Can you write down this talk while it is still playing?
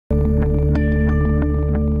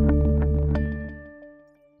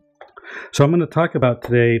So I'm going to talk about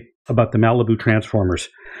today about the Malibu transformers.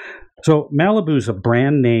 So Malibu is a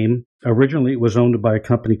brand name. Originally, it was owned by a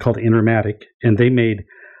company called Intermatic, and they made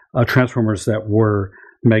transformers that were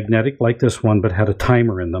magnetic like this one, but had a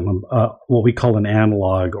timer in them, what we call an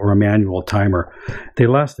analog or a manual timer. They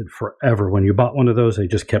lasted forever. When you bought one of those, they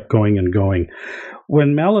just kept going and going.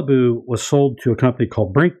 When Malibu was sold to a company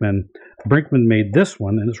called Brinkmann made this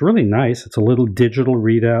one, and it's really nice. It's a little digital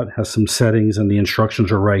readout, has some settings, and the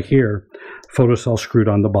instructions are right here. Photocell screwed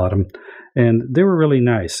on the bottom, and they were really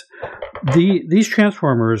nice. These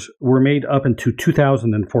transformers were made up into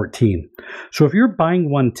 2014. So if you're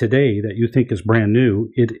buying one today that you think is brand new,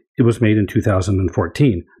 it was made in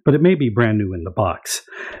 2014, but it may be brand new in the box.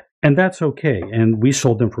 And that's okay. And we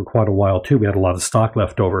sold them for quite a while too. We had a lot of stock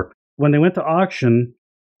left over. When they went to auction,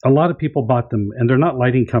 a lot of people bought them, and they're not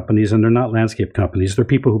lighting companies and they're not landscape companies. They're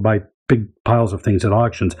people who buy big piles of things at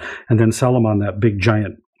auctions and then sell them on that big,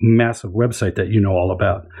 giant, massive website that you know all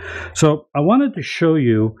about. So I wanted to show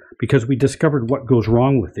you, because we discovered what goes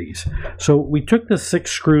wrong with these. So we took the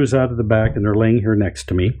 6 screws out of the back, and they're laying here next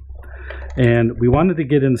to me. And we wanted to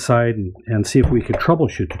get inside and see if we could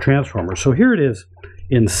troubleshoot the transformer. So here it is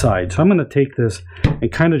inside. So I'm going to take this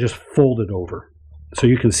and kind of just fold it over so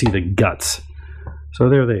you can see the guts. So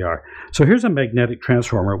there they are. So here's a magnetic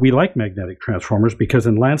transformer. We like magnetic transformers because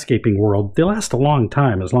in landscaping world, they last a long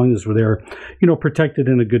time as long as they're, protected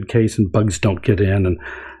in a good case and bugs don't get in and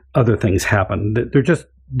other things happen. They're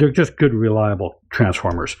just good, reliable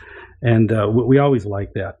transformers. And we always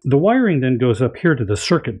like that. The wiring then goes up here to the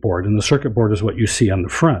circuit board, and the circuit board is what you see on the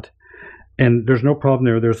front. And there's no problem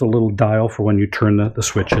there. There's a little dial for when you turn the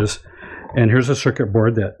switches. And here's a circuit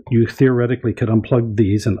board that you theoretically could unplug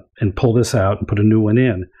these and pull this out and put a new one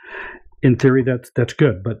in. In theory, that's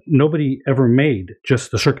good, but nobody ever made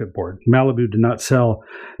just the circuit board. Malibu did not sell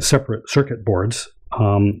separate circuit boards.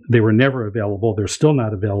 They were never available. They're still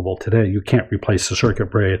not available today. You can't replace the circuit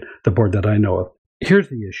board that I know of. Here's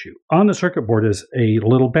the issue. On the circuit board is a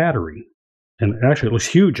little battery. And actually, it looks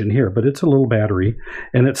huge in here, but it's a little battery,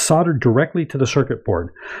 and it's soldered directly to the circuit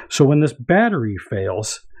board. So when this battery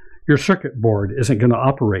fails, your circuit board isn't going to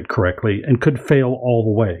operate correctly and could fail all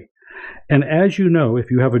the way. And as you know,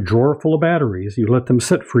 if you have a drawer full of batteries, you let them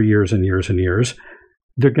sit for years and years and years,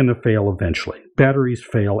 they're going to fail eventually. Batteries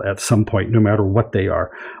fail at some point, no matter what they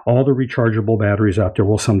are. All the rechargeable batteries out there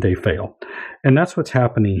will someday fail. And that's what's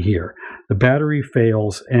happening here. The battery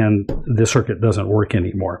fails and the circuit doesn't work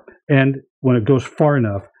anymore. And when it goes far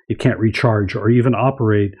enough, it can't recharge or even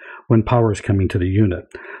operate when power is coming to the unit.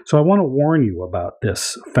 So I want to warn you about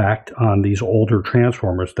this fact on these older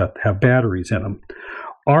transformers that have batteries in them.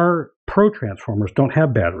 Our Pro transformers don't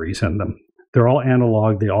have batteries in them. They're all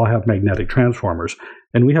analog. They all have magnetic transformers.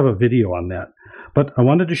 And we have a video on that. But I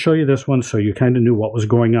wanted to show you this one so you kind of knew what was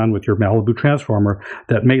going on with your Malibu transformer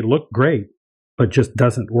that may look great, but just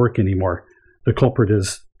doesn't work anymore. The culprit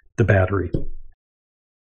is the battery.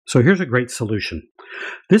 So here's a great solution.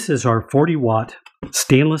 This is our 40-watt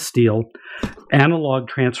stainless steel analog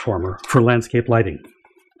transformer for landscape lighting.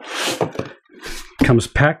 Comes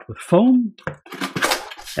packed with foam,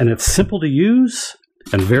 and it's simple to use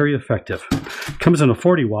and very effective. Comes in a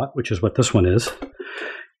 40-watt, which is what this one is.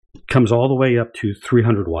 Comes all the way up to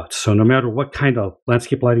 300 watts. So no matter what kind of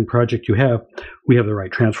landscape lighting project you have, we have the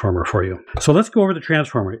right transformer for you. So let's go over the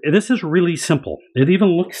transformer. This is really simple. It even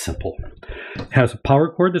looks simple. It has a power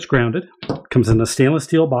cord that's grounded. Comes in a stainless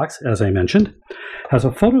steel box, as I mentioned. Has a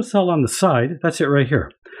photocell on the side. That's it right here.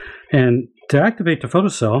 And to activate the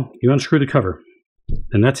photocell, you unscrew the cover.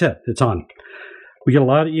 And that's it. It's on. We get a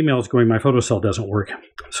lot of emails going, my photocell doesn't work.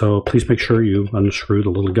 So please make sure you unscrew the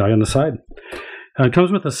little guy on the side. It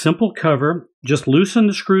comes with a simple cover. Just loosen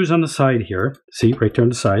the screws on the side here. See, right there on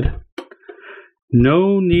the side.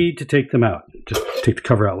 No need to take them out. Just take the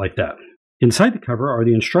cover out like that. Inside the cover are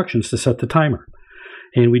the instructions to set the timer.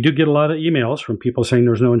 And we do get a lot of emails from people saying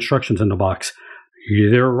there's no instructions in the box.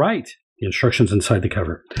 They're right. The instructions inside the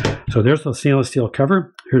cover. So there's the stainless steel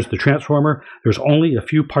cover. Here's the transformer. There's only a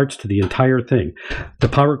few parts to the entire thing. The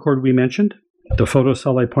power cord we mentioned. The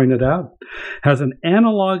photocell I pointed out has an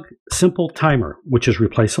analog simple timer, which is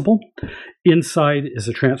replaceable. Inside is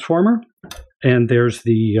a transformer, and there's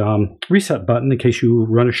the reset button in case you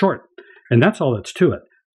run a short. And that's all that's to it.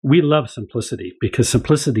 We love simplicity because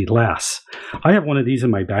simplicity lasts. I have one of these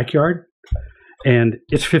in my backyard, and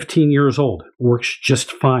it's 15 years old. Works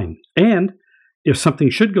just fine. And if something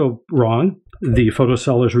should go wrong, the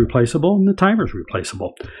photocell is replaceable and the timer is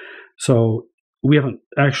replaceable. So we haven't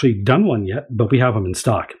actually done one yet, but we have them in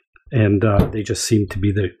stock. And they just seem to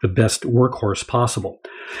be the best workhorse possible.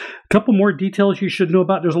 A couple more details you should know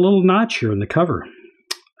about. There's a little notch here in the cover.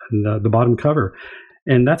 and the bottom cover.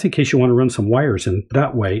 And that's in case you want to run some wires in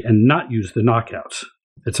that way and not use the knockouts.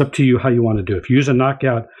 It's up to you how you want to do it. If you use a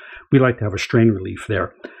knockout, we like to have a strain relief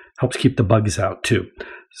there. Helps keep the bugs out too.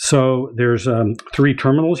 So there's 3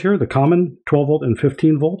 terminals here, the common 12 volt and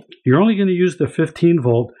 15 volt. You're only going to use the 15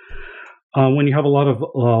 volt when you have a lot of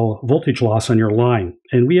voltage loss on your line.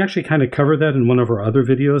 And we actually kind of cover that in one of our other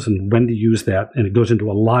videos and when to use that, and it goes into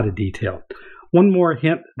a lot of detail. One more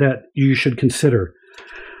hint that you should consider.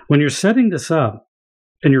 When you're setting this up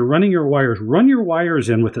and you're running your wires, run your wires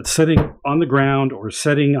in with it sitting on the ground or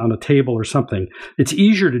sitting on a table or something. It's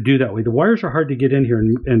easier to do that way. The wires are hard to get in here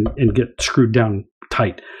and get screwed down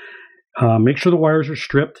tight. Make sure the wires are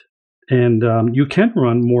stripped. And you can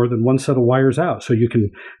run more than one set of wires out. So you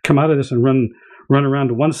can come out of this and run around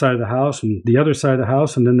to one side of the house and the other side of the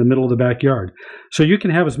house and then the middle of the backyard. So you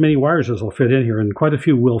can have as many wires as will fit in here, and quite a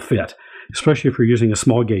few will fit, especially if you're using a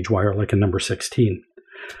small gauge wire like a number 16.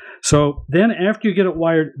 So then after you get it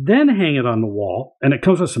wired, then hang it on the wall. And it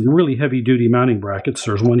comes with some really heavy duty mounting brackets.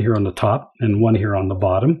 There's one here on the top and one here on the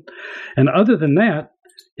bottom. And other than that,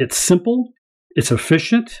 it's simple, it's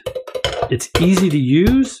efficient, it's easy to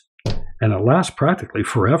use, and it lasts practically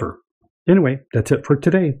forever. Anyway, that's it for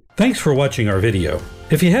today. Thanks for watching our video.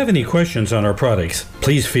 If you have any questions on our products,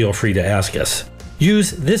 please feel free to ask us.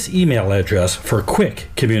 Use this email address for quick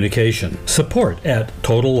communication,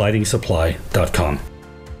 support@totallightingsupply.com.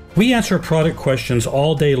 We answer product questions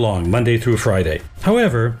all day long, Monday through Friday.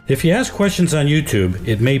 However, if you ask questions on YouTube,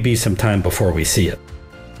 it may be some time before we see it.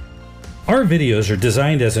 Our videos are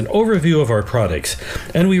designed as an overview of our products,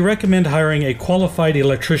 and we recommend hiring a qualified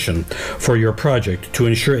electrician for your project to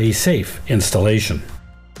ensure a safe installation.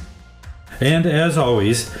 And as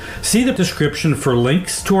always, see the description for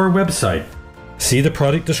links to our website. See the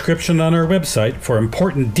product description on our website for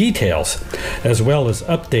important details, as well as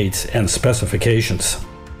updates and specifications.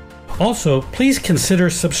 Also, please consider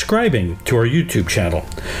subscribing to our YouTube channel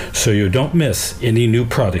so you don't miss any new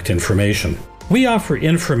product information. We offer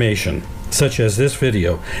information, such as this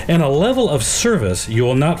video, and a level of service you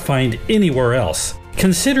will not find anywhere else.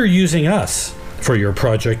 Consider using us for your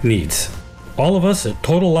project needs. All of us at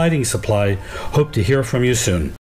Total Lighting Supply hope to hear from you soon.